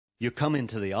You come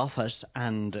into the office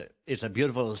and it's a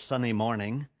beautiful sunny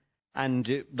morning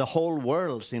and the whole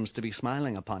world seems to be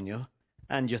smiling upon you.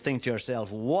 And you think to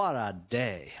yourself, what a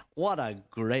day, what a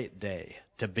great day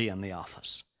to be in the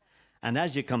office. And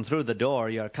as you come through the door,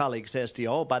 your colleague says to you,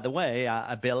 oh, by the way,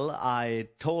 Bill, I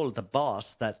told the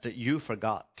boss that you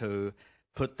forgot to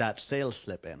put that sales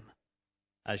slip in,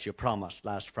 as you promised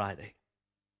last Friday.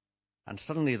 And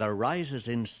suddenly there rises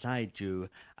inside you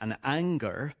an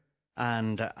anger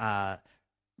and a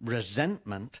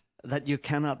resentment that you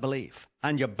cannot believe.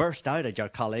 And you burst out at your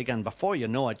colleague, and before you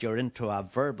know it, you're into a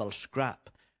verbal scrap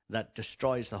that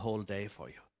destroys the whole day for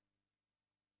you.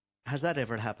 Has that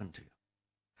ever happened to you?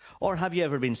 Or have you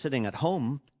ever been sitting at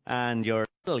home and your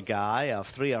little guy of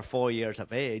 3 or 4 years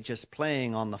of age is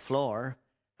playing on the floor,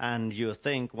 and you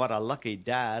think what a lucky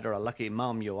dad or a lucky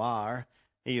mom you are.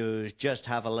 You just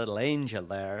have a little angel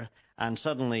there, and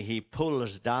suddenly he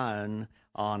pulls down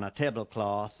on a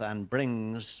tablecloth and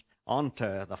brings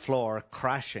onto the floor,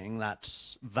 crashing that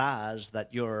vase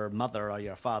that your mother or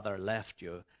your father left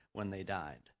you when they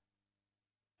died.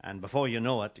 And before you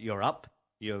know it, you're up,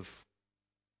 you've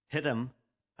hit him,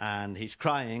 and he's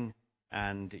crying,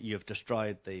 and you've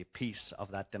destroyed the peace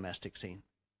of that domestic scene.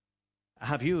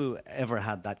 Have you ever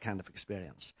had that kind of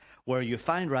experience, where you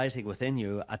find rising within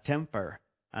you a temper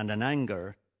and an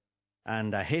anger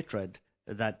and a hatred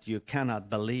that you cannot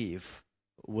believe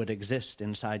would exist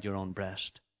inside your own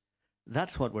breast?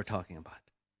 That's what we're talking about.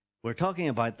 We're talking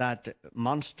about that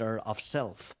monster of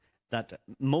self that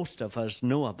most of us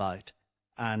know about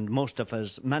and most of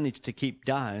us manage to keep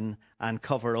down and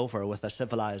cover over with a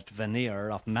civilized veneer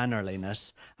of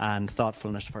mannerliness and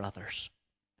thoughtfulness for others.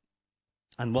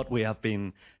 And what we have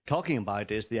been talking about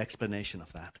is the explanation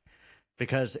of that,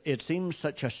 because it seems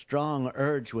such a strong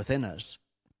urge within us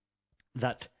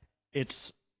that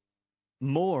it's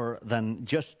more than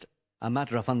just a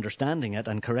matter of understanding it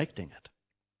and correcting it.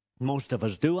 Most of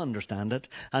us do understand it,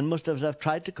 and most of us have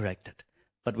tried to correct it,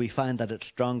 but we find that it's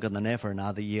stronger than ever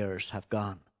now the years have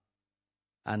gone.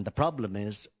 And the problem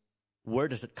is, where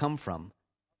does it come from,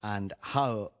 and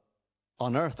how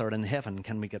on earth or in heaven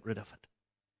can we get rid of it?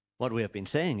 What we have been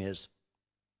saying is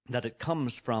that it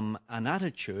comes from an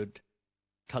attitude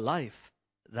to life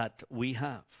that we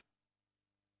have.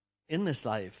 In this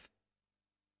life,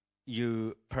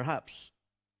 you perhaps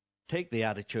take the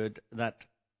attitude that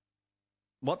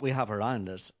what we have around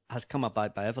us has come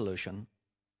about by evolution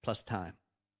plus time.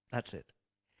 That's it.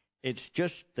 It's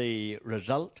just the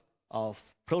result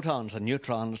of protons and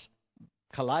neutrons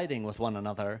colliding with one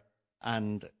another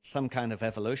and some kind of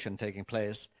evolution taking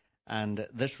place, and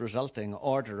this resulting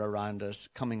order around us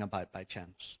coming about by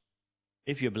chance.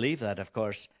 If you believe that, of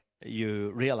course,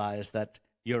 you realize that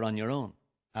you're on your own.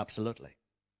 Absolutely.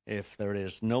 If there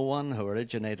is no one who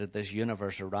originated this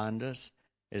universe around us,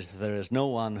 if there is no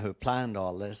one who planned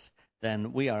all this,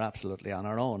 then we are absolutely on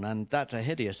our own. And that's a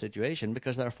hideous situation,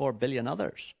 because there are 4 billion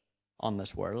others on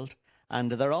this world,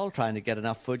 and they're all trying to get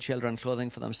enough food, shelter, and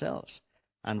clothing for themselves.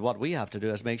 And what we have to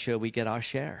do is make sure we get our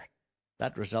share.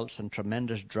 That results in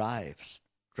tremendous drives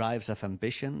of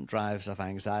ambition, drives of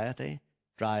anxiety,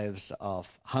 drives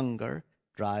of hunger,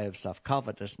 drives of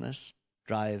covetousness,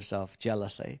 drives of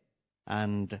jealousy,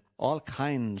 and all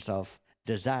kinds of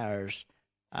desires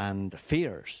and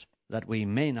fears that we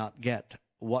may not get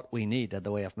what we need in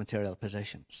the way of material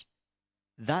possessions.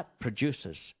 That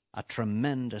produces a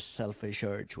tremendous selfish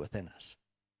urge within us.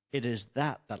 It is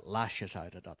that lashes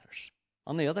out at others.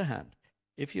 On the other hand,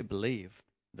 if you believe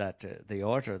that the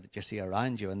order that you see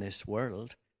around you in this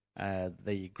world,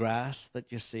 the grass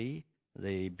that you see,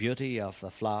 the beauty of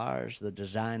the flowers, the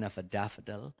design of a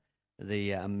daffodil,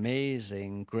 the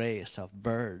amazing grace of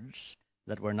birds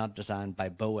that were not designed by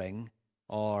Boeing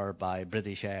or by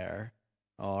British Air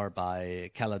or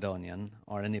by Caledonian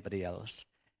or anybody else.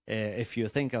 If you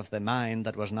think of the mind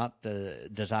that was not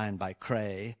designed by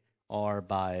Cray or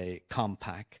by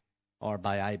Compaq or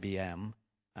by IBM,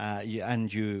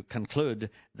 and you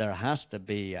conclude there has to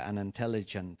be an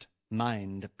intelligent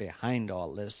mind behind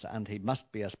all this, and he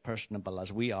must be as personable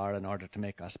as we are in order to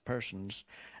make us persons,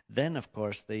 then, of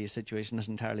course, the situation is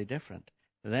entirely different.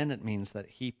 Then it means that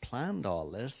he planned all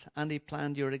this, and he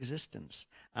planned your existence,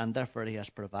 and therefore he has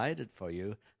provided for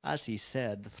you, as he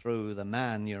said through the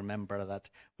man, you remember, that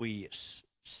we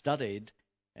studied,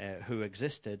 who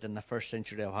existed in the first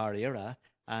century of our era,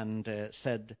 and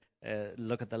said,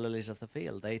 look at the lilies of the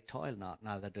field. They toil not,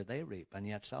 neither do they reap. And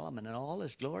yet Solomon in all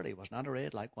his glory was not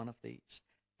arrayed like one of these.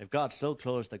 If God so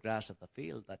clothes the grass of the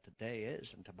field that today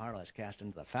is and tomorrow is cast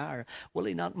into the fire, will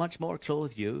he not much more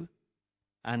clothe you?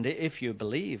 And if you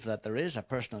believe that there is a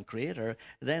personal creator,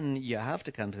 then you have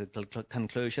to come to the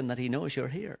conclusion that he knows you're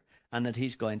here and that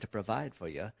he's going to provide for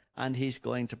you. And he's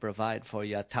going to provide for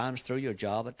you at times through your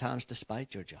job, at times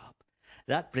despite your job.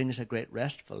 That brings a great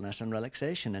restfulness and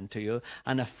relaxation into you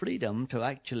and a freedom to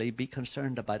actually be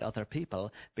concerned about other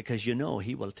people because you know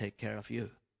he will take care of you.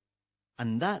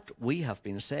 And that, we have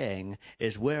been saying,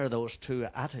 is where those two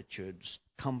attitudes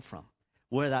come from,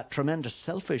 where that tremendous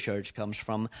selfish urge comes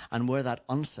from and where that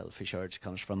unselfish urge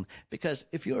comes from. Because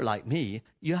if you're like me,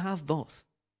 you have both.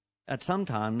 At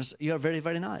sometimes you're very,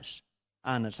 very nice.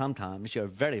 And at sometimes you're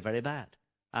very, very bad.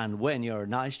 And when you're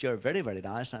nice, you're very, very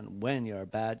nice. And when you're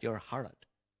bad, you're horrid.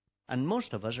 And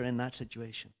most of us are in that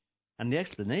situation. And the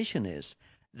explanation is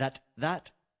that that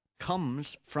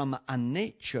comes from a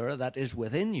nature that is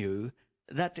within you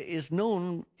that is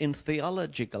known in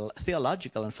theological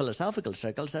and philosophical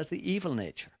circles as the evil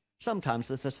nature.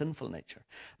 Sometimes it's the sinful nature.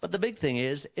 But the big thing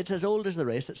is, it's as old as the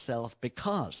race itself,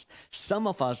 because some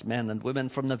of us men and women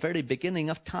from the very beginning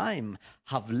of time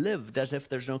have lived as if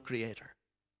there's no creator.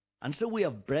 And so we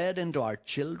have bred into our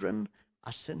children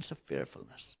a sense of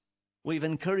fearfulness. We've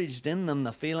encouraged in them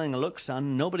the feeling, look,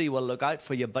 son, nobody will look out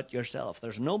for you but yourself.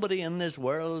 There's nobody in this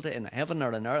world, in heaven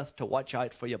or on earth, to watch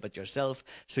out for you but yourself,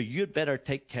 so you'd better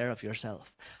take care of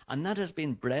yourself. And that has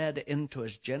been bred into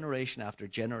us generation after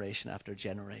generation after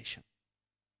generation.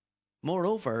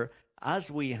 Moreover, as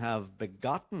we have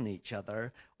begotten each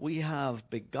other, we have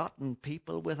begotten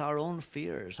people with our own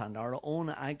fears and our own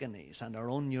agonies and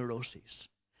our own neuroses.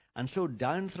 And so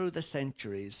down through the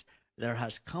centuries, there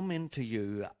has come into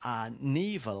you an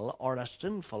evil or a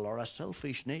sinful or a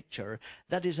selfish nature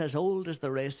that is as old as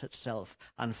the race itself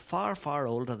and far, far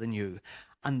older than you.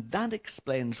 And that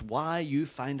explains why you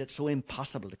find it so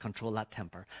impossible to control that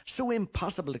temper, so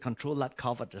impossible to control that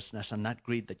covetousness and that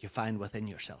greed that you find within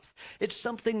yourself. It's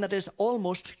something that is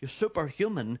almost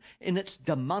superhuman in its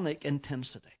demonic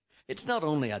intensity. It's not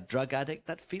only a drug addict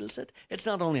that feels it. It's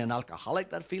not only an alcoholic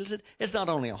that feels it. It's not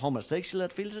only a homosexual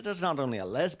that feels it. It's not only a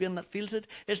lesbian that feels it.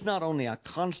 It's not only a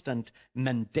constant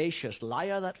mendacious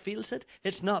liar that feels it.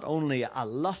 It's not only a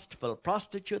lustful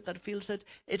prostitute that feels it.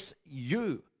 It's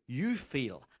you. You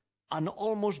feel an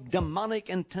almost demonic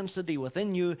intensity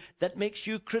within you that makes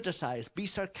you criticize, be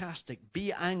sarcastic,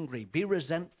 be angry, be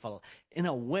resentful in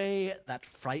a way that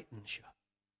frightens you.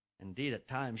 Indeed, at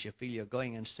times you feel you're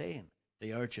going insane.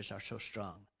 The urges are so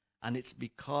strong. And it's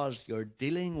because you're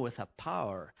dealing with a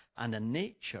power and a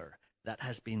nature that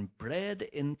has been bred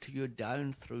into you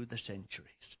down through the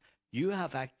centuries. You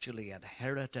have actually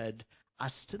inherited a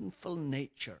sinful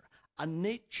nature, a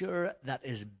nature that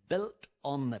is built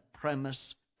on the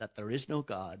premise that there is no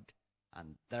God,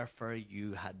 and therefore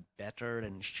you had better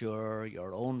ensure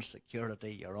your own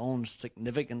security, your own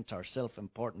significance or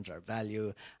self-importance or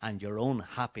value, and your own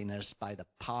happiness by the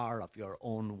power of your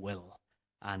own will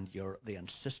and the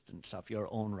insistence of your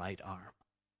own right arm.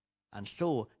 And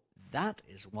so that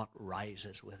is what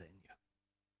rises within you.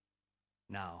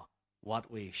 Now, what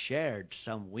we shared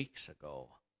some weeks ago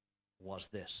was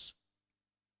this.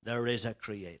 There is a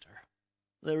creator.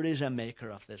 There is a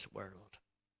maker of this world.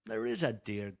 There is a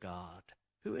dear God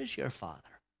who is your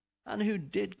Father and who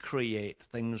did create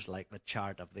things like the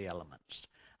chart of the elements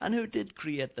and who did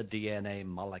create the DNA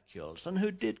molecules and who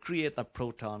did create the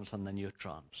protons and the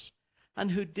neutrons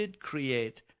and who did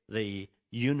create the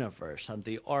universe and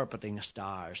the orbiting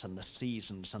stars and the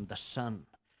seasons and the sun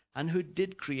and who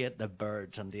did create the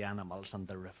birds and the animals and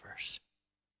the rivers.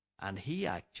 And he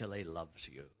actually loves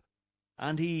you.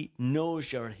 And he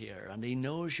knows you're here, and he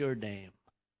knows your name.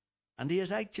 And he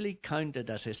has actually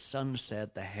counted, as his son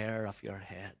said, the hair of your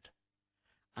head.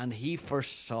 And he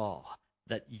foresaw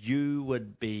that you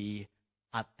would be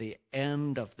at the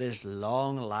end of this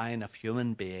long line of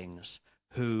human beings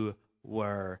who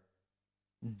were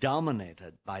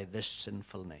dominated by this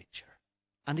sinful nature.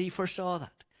 And he foresaw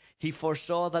that. He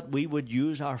foresaw that we would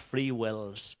use our free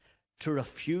wills to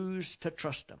refuse to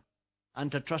trust him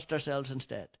and to trust ourselves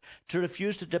instead, to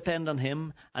refuse to depend on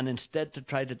him and instead to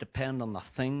try to depend on the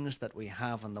things that we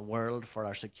have in the world for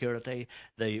our security,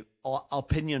 the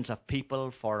opinions of people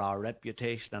for our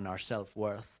reputation and our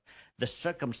self-worth, the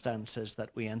circumstances that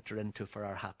we enter into for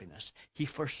our happiness. He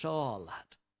foresaw all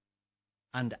that.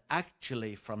 And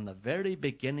actually, from the very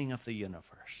beginning of the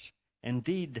universe,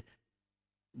 indeed,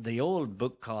 the old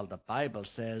book called the Bible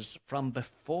says, from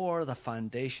before the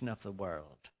foundation of the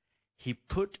world, he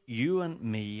put you and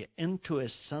me into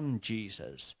his son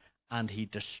Jesus, and he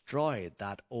destroyed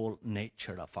that old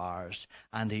nature of ours,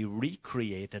 and he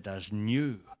recreated us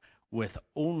new with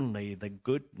only the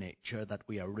good nature that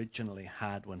we originally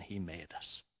had when he made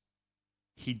us.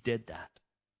 He did that.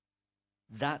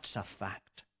 That's a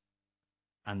fact.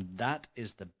 And that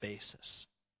is the basis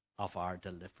of our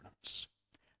deliverance.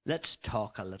 Let's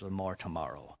talk a little more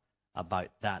tomorrow about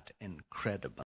that incredible